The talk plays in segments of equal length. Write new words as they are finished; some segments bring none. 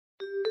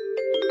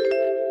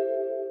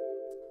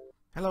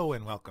Hello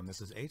and welcome.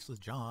 This is Ageless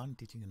John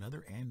teaching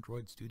another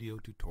Android Studio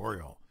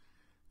tutorial.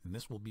 And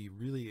this will be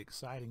really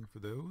exciting for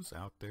those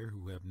out there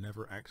who have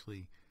never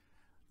actually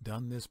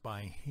done this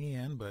by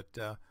hand,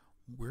 but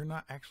we're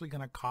not actually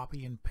going to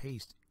copy and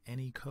paste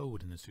any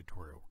code in this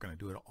tutorial. We're going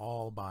to do it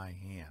all by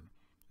hand.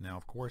 Now,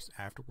 of course,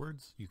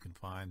 afterwards you can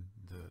find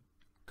the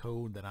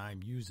code that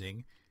I'm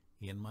using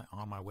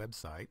on my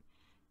website,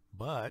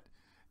 but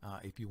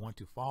if you want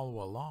to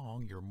follow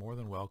along, you're more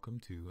than welcome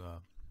to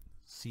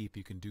see if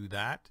you can do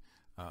that.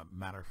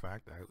 Matter of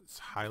fact, it's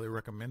highly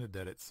recommended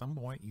that at some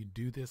point you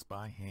do this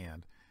by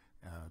hand,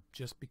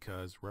 just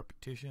because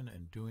repetition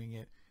and doing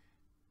it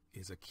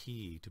is a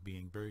key to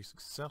being very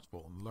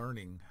successful in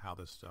learning how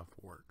this stuff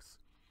works.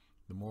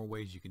 The more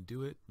ways you can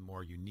do it, the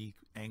more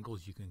unique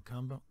angles you can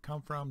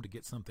come from to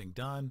get something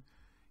done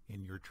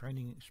in your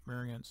training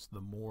experience,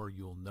 the more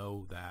you'll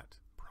know that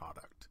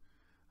product.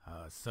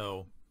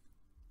 So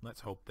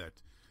let's hope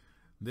that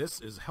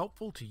this is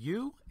helpful to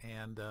you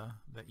and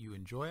that you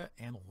enjoy it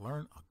and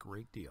learn a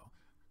great deal.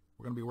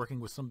 We're going to be working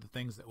with some of the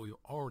things that we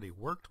already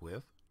worked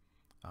with,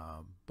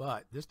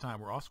 but this time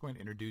we're also going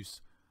to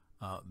introduce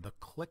the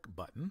click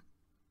button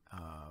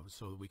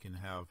so that we can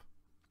have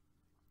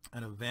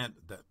an event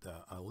that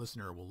a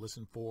listener will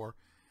listen for,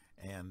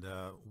 and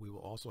we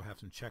will also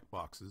have some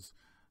checkboxes,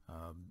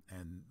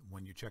 and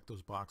when you check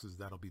those boxes,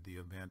 that'll be the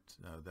event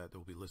that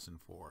will be listened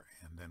for,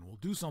 and then we'll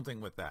do something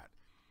with that.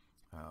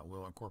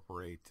 We'll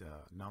incorporate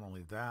not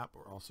only that,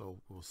 but also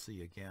we'll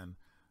see again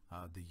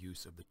the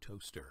use of the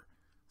toaster.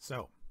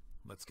 So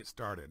let's get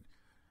started.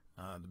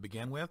 To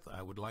begin with,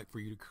 I would like for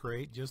you to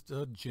create just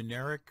a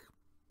generic,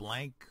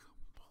 blank,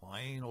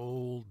 plain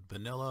old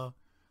vanilla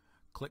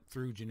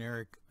click-through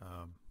generic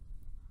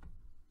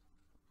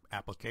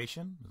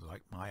application,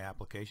 like my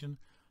application.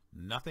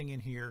 Nothing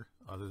in here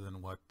other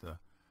than what the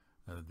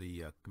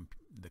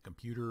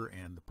computer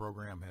and the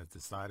program has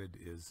decided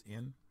is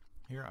in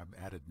here. I've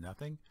added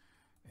nothing.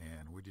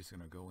 And we're just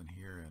going to go in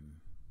here and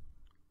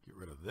get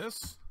rid of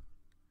this.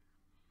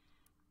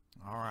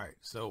 Alright,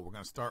 so we're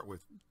going to start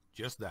with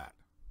just that.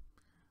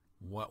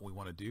 What we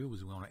want to do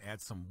is we want to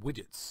add some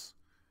widgets.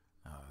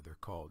 They're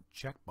called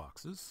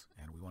checkboxes,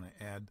 and we want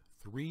to add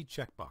 3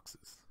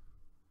 checkboxes.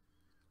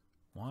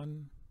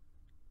 1,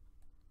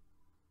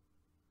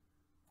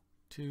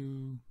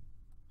 2,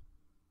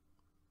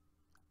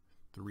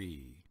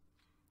 3.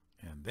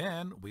 And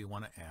then we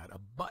want to add a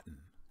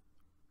button.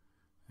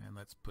 And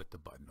let's put the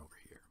button over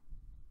here.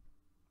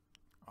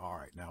 All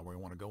right, now we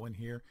want to go in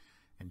here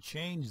and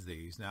change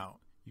these.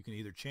 Now, you can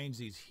either change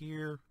these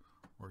here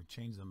or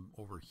change them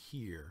over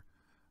here,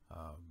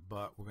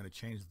 but we're going to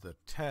change the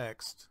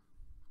text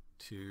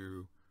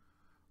to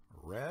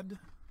red.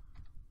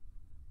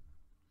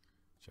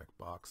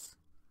 Checkbox.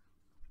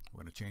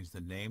 We're going to change the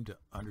name to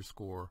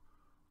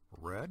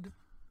 _red.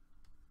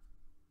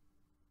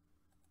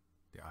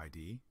 The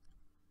ID.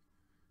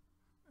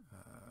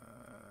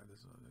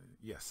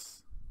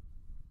 Yes.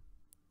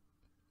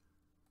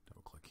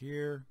 Double click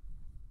here.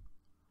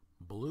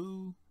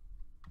 Blue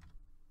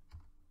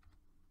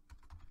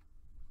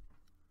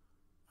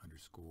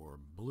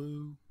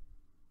 _blue.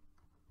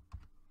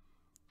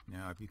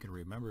 Now, if you can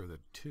remember the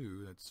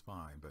 2, that's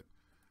fine, but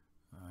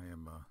I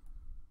am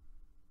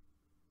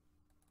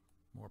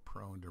more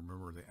prone to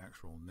remember the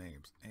actual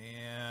names.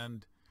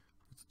 And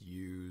let's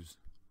use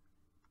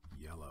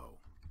yellow.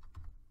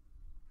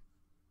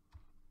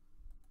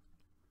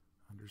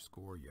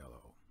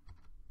 _yellow.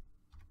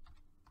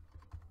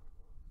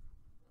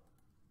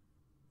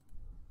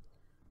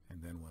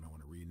 And then when I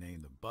want to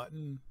rename the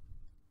button,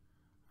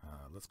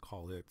 let's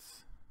call it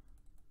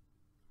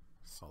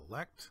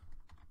select,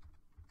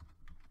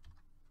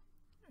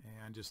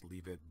 and just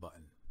leave it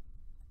button.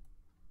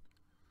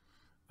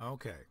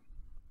 Okay,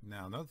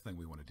 now another thing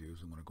we want to do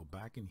is we want to go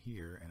back in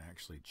here and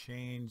actually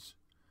change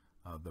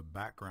the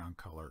background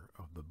color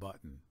of the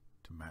button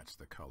to match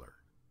the color.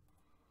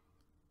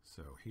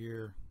 So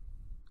here,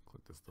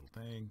 click this little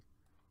thing,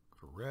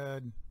 go to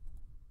red,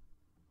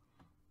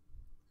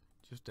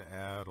 just to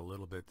add a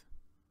little bit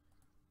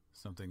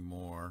something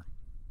more.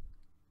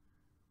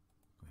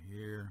 Go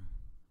here,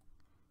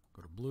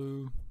 go to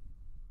blue,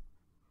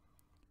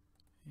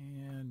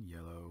 and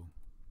yellow.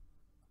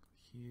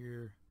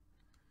 Here,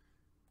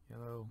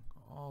 yellow,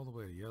 all the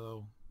way to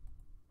yellow.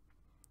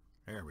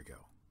 There we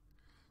go.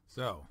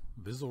 So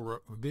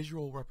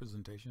visual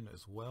representation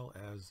as well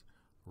as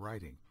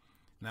writing.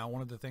 Now,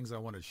 one of the things I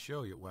want to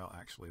show you, well,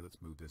 actually, let's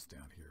move this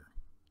down here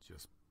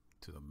just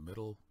to the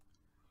middle,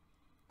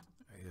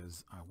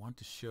 is I want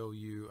to show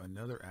you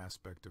another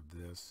aspect of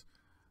this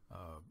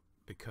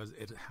because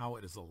how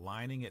it is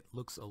aligning, it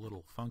looks a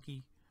little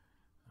funky.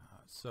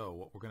 So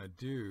what we're going to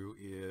do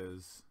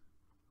is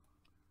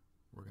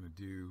we're going to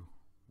do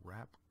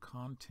wrap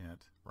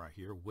content right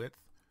here, width.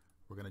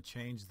 We're going to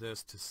change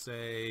this to,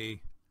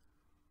 say,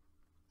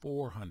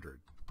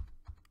 400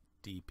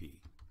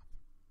 dp.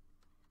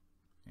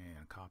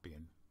 And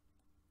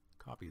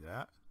copy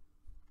that,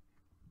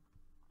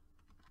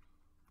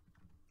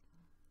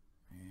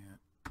 and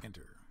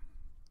enter.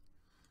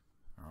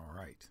 All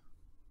right,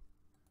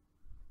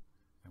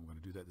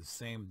 do that the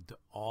same to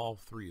all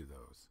three of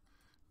those.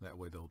 That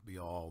way they'll be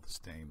all the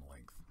same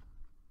length,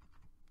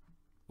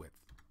 width.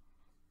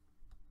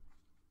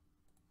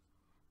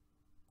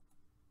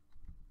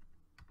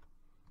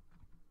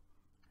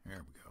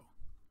 There we go.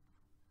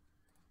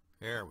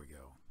 There we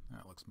go.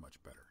 That looks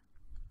much better.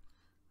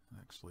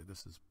 Actually,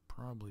 this is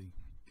probably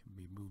can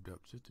be moved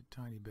up just a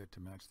tiny bit to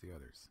match the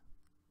others.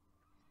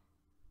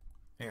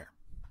 There.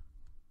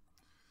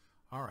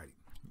 Alrighty.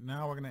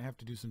 Now we're going to have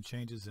to do some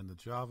changes in the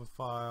Java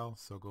file.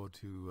 So go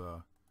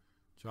to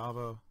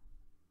Java,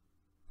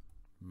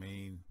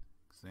 main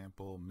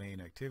example,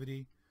 main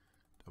activity.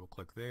 Double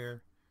click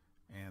there.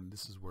 And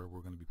this is where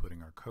we're going to be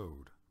putting our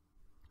code.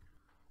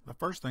 The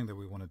first thing that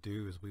we want to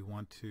do is we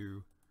want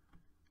to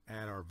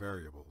add our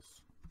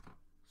variables.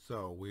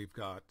 So we've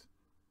got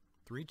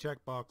 3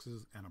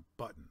 checkboxes and a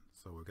button.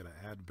 So we're going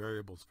to add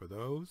variables for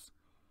those.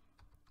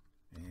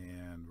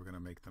 And we're going to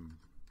make them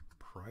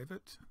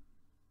private.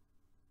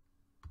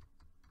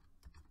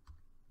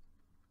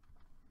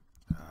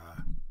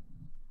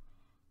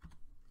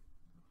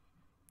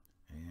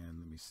 And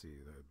let me see,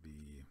 that would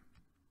be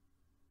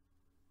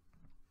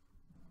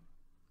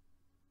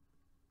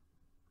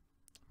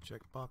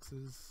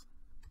checkboxes.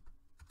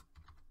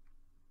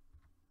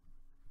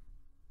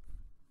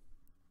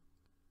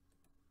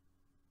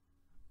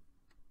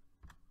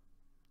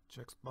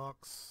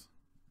 Checkbox.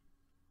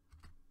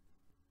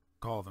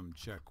 Call them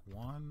check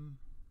 1,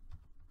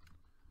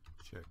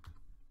 check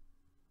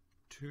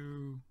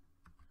 2,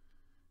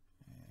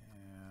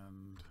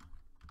 and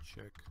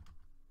check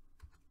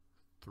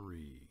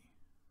 3.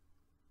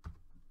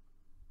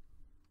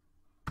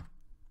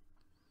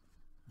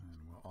 And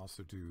we'll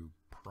also do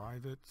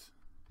private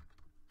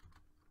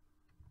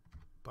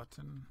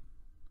button,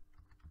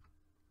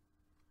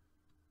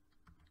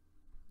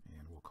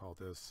 and we'll call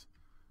this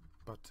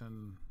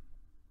button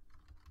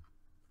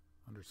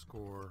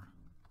underscore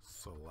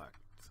select.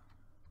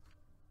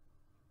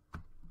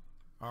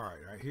 Alright,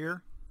 right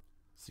here,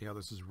 see how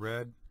this is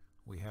red?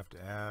 We have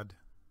to add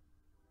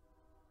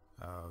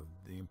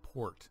the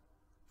import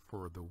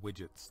for the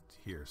widgets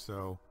here.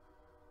 So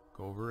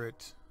go over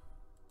it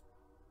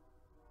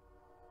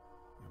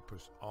and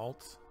push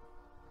Alt,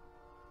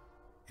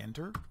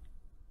 Enter,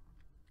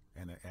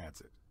 and it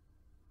adds it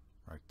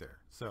right there.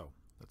 So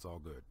that's all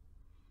good.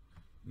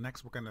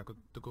 Next, we're going to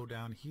go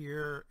down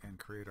here and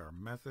create our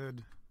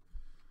method.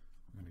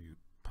 I'm going to use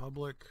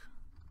public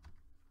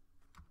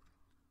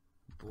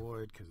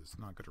void because it's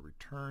not going to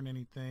return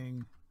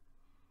anything,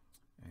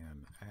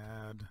 and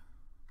add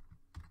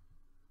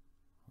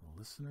a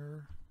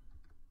listener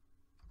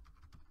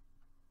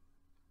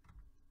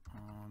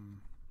on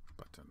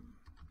button.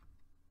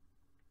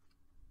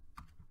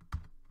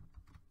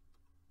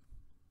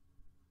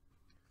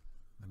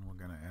 Then we're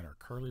going to add our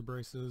curly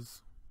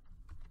braces.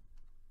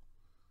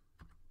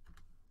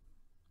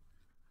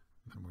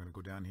 Then we're going to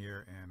go down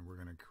here and we're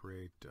going to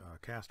create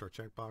cast our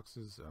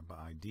checkboxes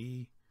by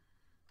ID.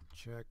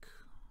 Check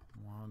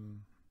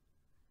 1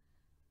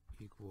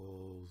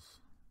 equals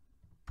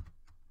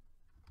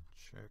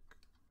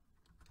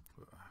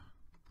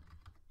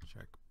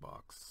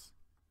checkbox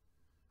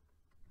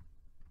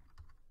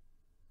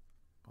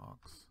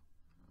box,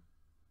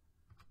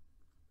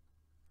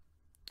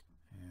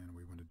 and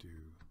we want to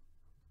do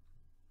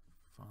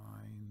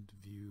find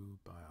view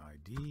by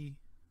ID,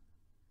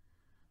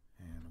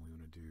 and we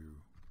want to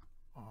do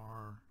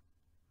r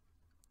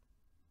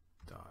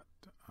dot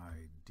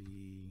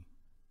ID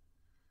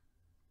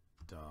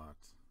dot,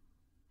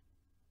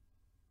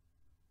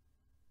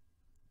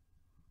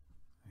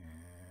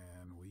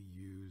 and we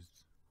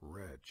used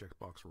red,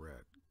 checkbox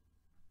red.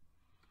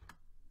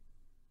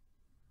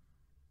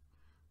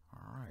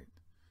 All right,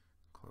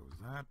 close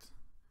that.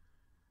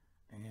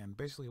 And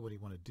basically what you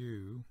want to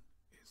do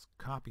is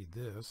copy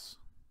this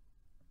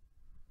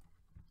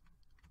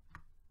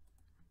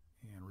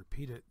and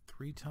repeat it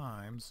 3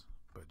 times,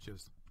 but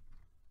just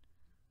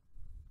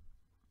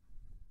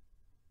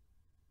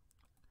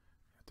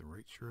have to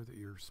make sure that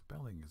your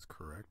spelling is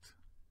correct,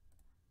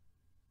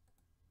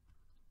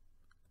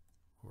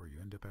 or you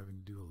end up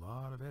having to do a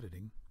lot of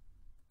editing.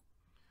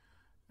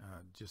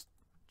 Just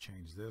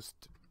change this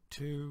to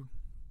 2,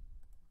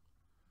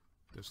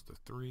 this to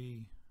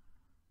 3,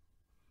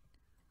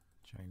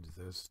 change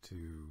this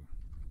to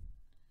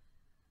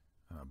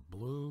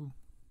blue,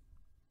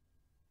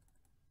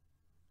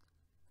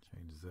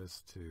 change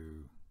this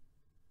to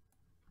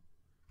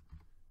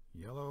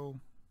yellow.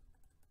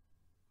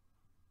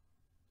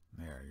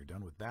 There, you're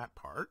done with that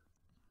part.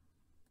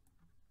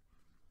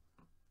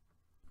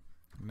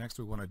 Next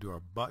we want to do our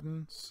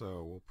button,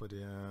 so we'll put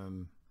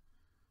in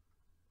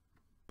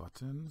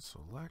button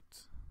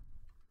select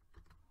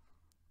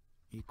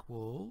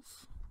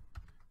equals,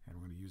 and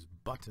we're going to use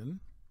button,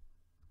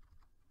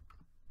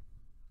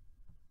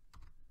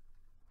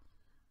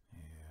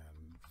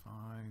 and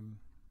find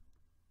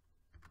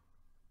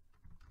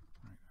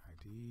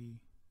ID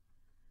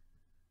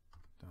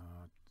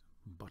dot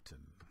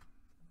button.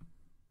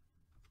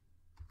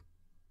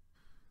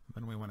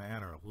 Then we want to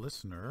add our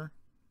listener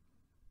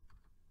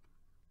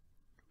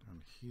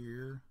down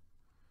here.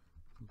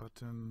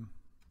 button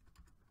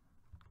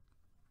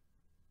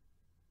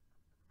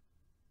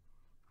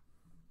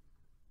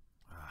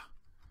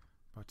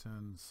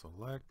button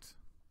select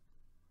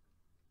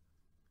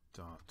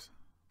dot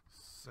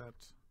set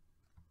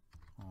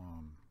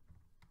on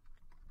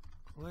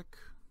click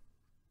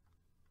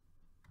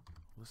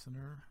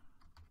listener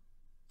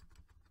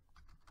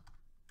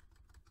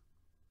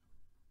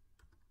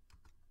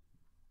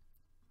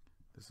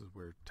this is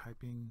where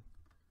typing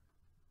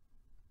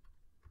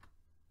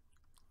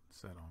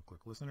set on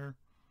click listener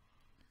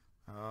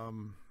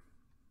and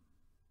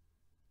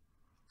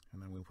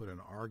then we'll put an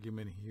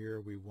argument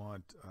here. We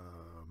want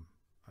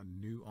a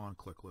new on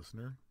click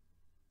listener.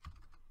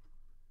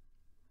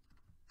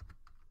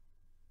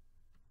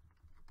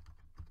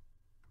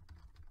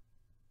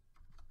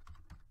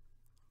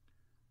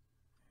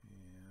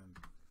 And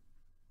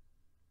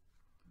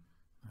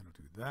that'll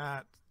do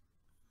that.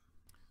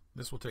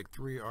 This will take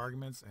 3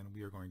 arguments, and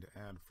we are going to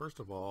add, first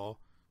of all,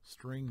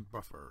 string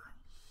buffer.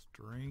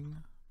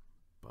 String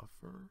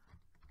buffer.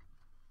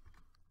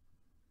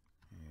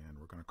 And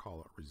we're going to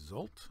call it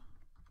result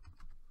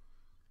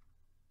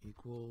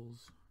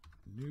equals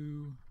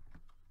new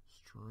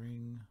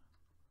string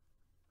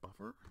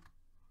buffer.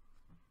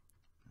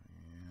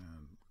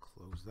 And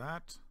close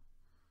that.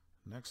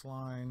 Next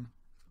line,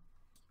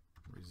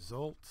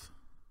 result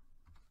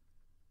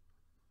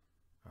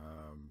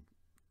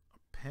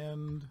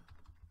append,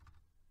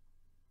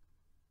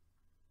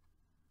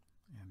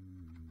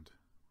 and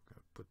we're going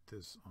to put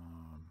this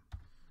on,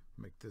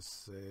 make this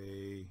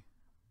say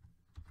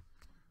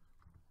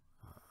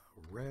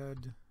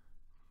red,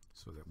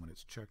 so that when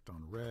it's checked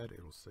on red,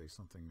 it'll say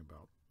something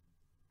about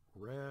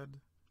red.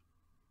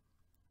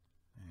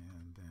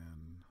 And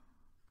then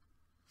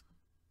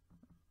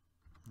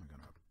I'm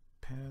going to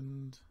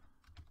append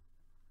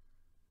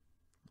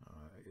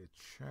it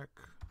check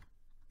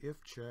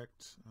if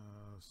checked,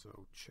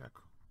 so check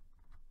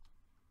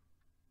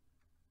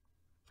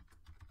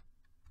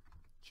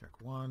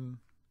 1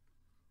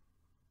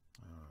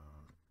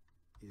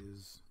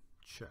 is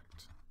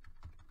checked.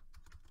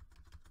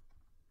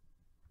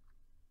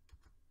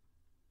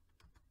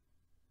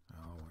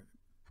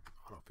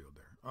 Autofield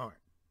there. All right.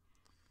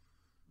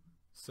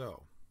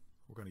 So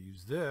we're going to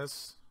use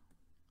this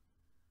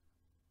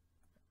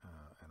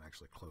and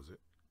actually close it.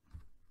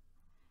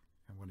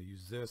 I'm going to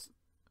use this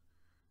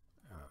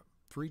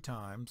 3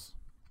 times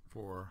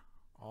for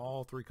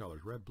all 3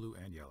 colors, red, blue,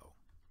 and yellow.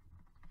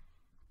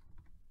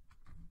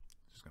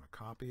 Just going to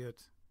copy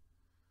it,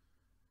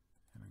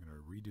 and I'm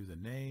going to redo the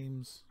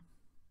names.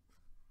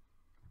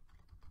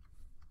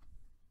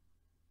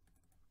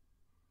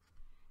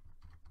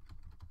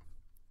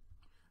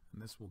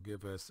 And this will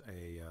give us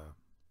a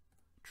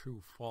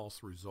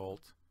true-false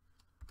result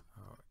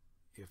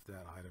if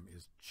that item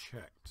is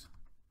checked.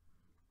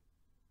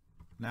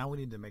 Now we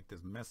need to make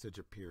this message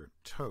appear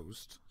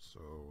toast. So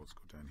let's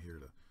go down here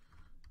to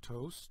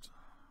toast.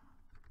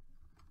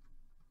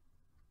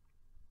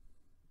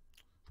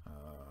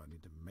 I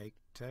need to make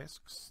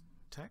text.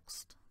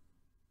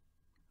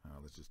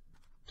 Let's just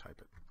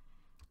type it.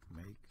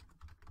 Make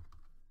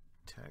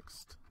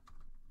text.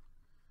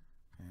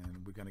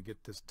 And we're going to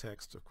get this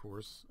text, of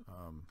course,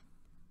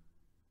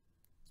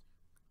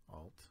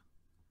 Alt,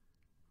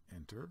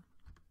 Enter,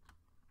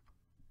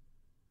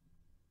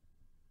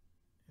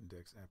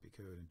 index API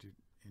code,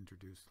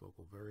 introduce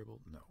local variable,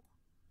 no,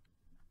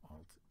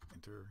 Alt,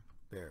 Enter,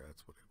 there,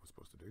 that's what it was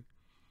supposed to do.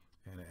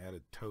 And I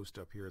added toast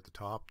up here at the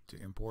top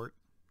to import,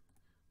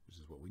 which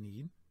is what we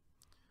need.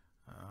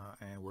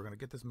 And we're going to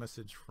get this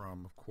message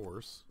from, of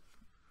course,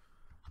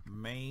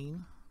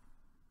 main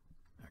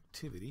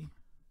activity.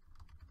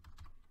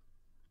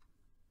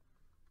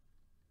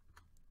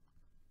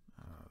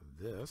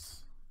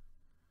 This,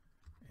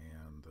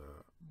 and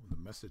the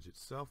message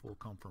itself will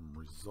come from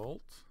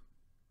result,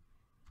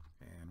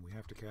 and we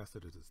have to cast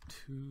it as a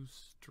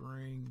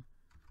toString.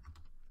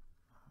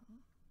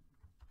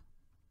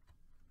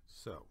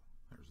 So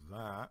there's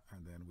that,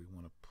 and then we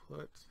want to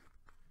put,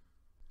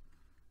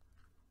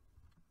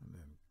 and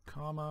then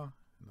comma,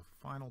 and the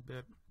final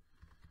bit,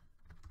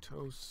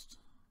 toast.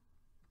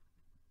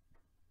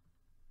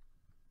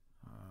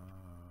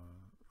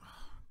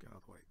 Get out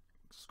of the way.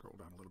 Scroll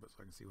down a little bit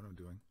so I can see what I'm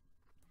doing.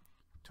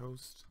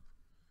 Toast,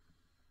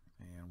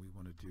 and we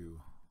want to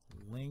do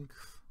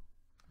length,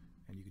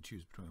 and you can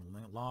choose between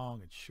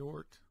long and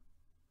short.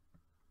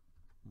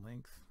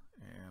 Length,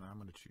 and I'm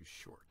going to choose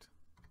short.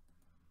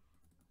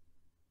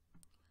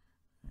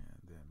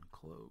 And then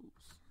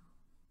close.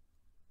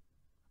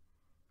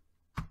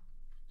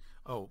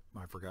 Oh,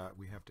 I forgot,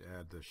 we have to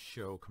add the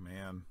show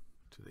command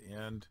to the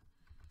end.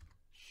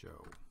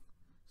 Show,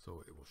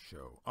 so it will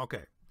show.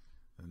 Okay,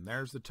 and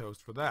there's the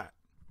toast for that.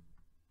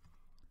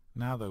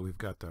 Now that we've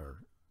got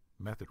our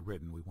method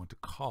written, we want to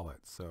call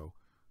it. So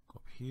go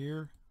up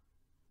here,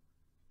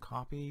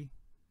 copy,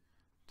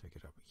 take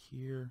it up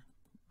here,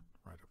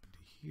 right up into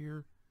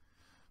here,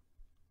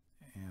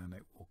 and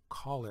it will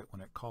call it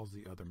when it calls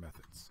the other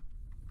methods.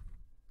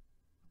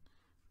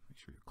 Make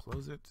sure you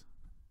close it,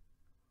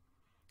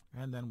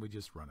 and then we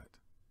just run it.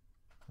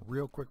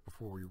 real quick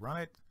before we run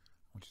it,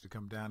 I want you to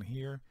come down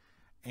here,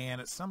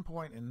 and at some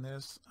point in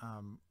this,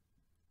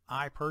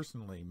 I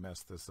personally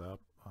messed this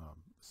up.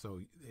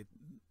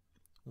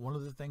 One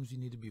of the things you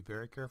need to be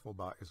very careful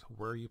about is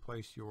where you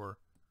place your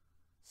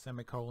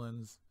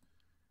semicolons,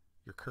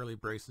 your curly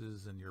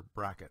braces, and your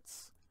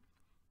brackets.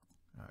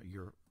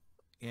 Your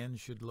end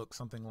should look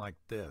something like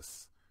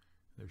this.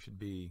 There should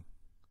be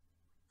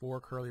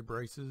 4 curly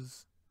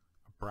braces,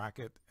 a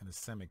bracket, and a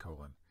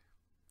semicolon.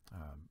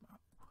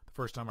 The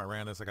first time I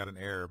ran this, I got an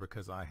error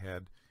because I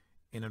had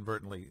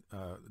inadvertently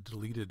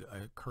deleted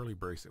a curly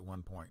brace at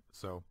one point.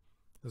 So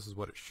this is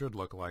what it should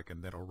look like,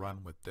 and that'll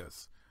run with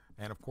this.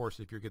 And of course,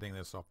 if you're getting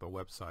this off the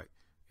website,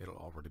 it'll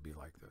already be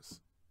like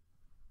this.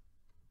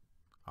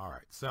 All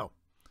right, so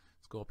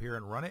let's go up here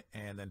and run it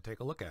and then take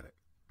a look at it.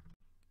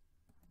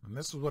 And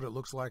this is what it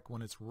looks like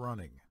when it's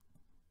running.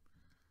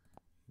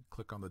 You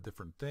click on the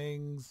different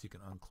things. You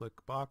can unclick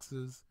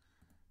boxes.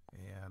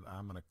 And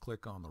I'm going to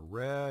click on the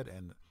red.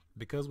 And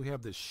because we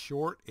have this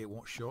short, it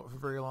won't show up for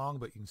very long,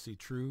 but you can see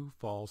true,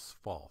 false,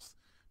 false.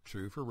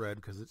 True for red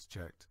because it's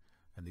checked,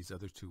 and these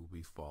other 2 will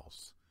be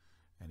false.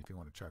 And if you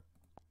want to check,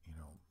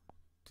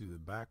 do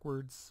them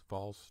backwards,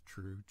 false,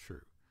 true,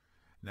 true.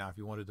 Now, if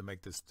you wanted to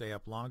make this stay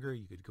up longer,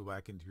 you could go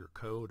back into your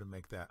code and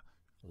make that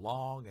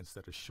long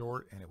instead of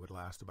short, and it would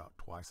last about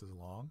twice as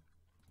long.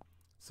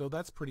 So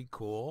that's pretty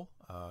cool.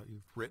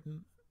 You've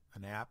written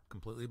an app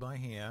completely by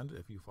hand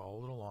if you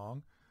followed it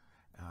along.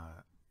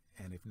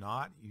 And if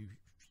not,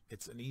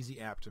 it's an easy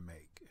app to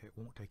make. It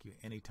won't take you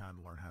any time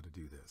to learn how to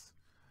do this.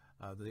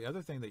 The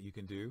other thing that you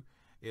can do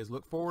is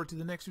look forward to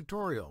the next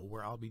tutorial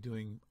where I'll be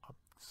doing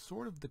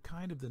sort of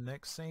the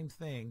next same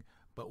thing,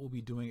 but we'll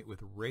be doing it with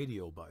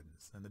radio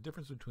buttons. And the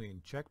difference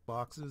between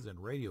checkboxes and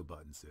radio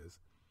buttons is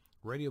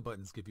radio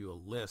buttons give you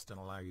a list and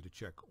allow you to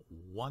check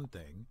one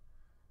thing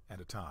at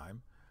a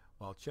time,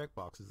 while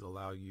checkboxes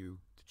allow you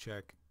to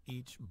check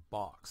each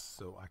box.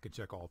 So I could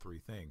check all 3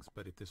 things,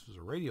 but if this was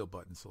a radio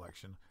button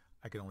selection,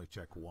 I could only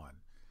check 1.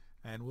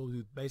 And we'll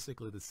do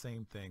basically the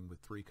same thing with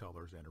 3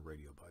 colors and a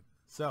radio button.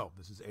 So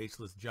this is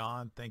Ageless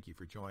John. Thank you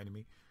for joining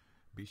me.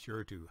 Be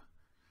sure to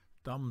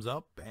thumbs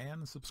up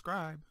and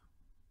subscribe.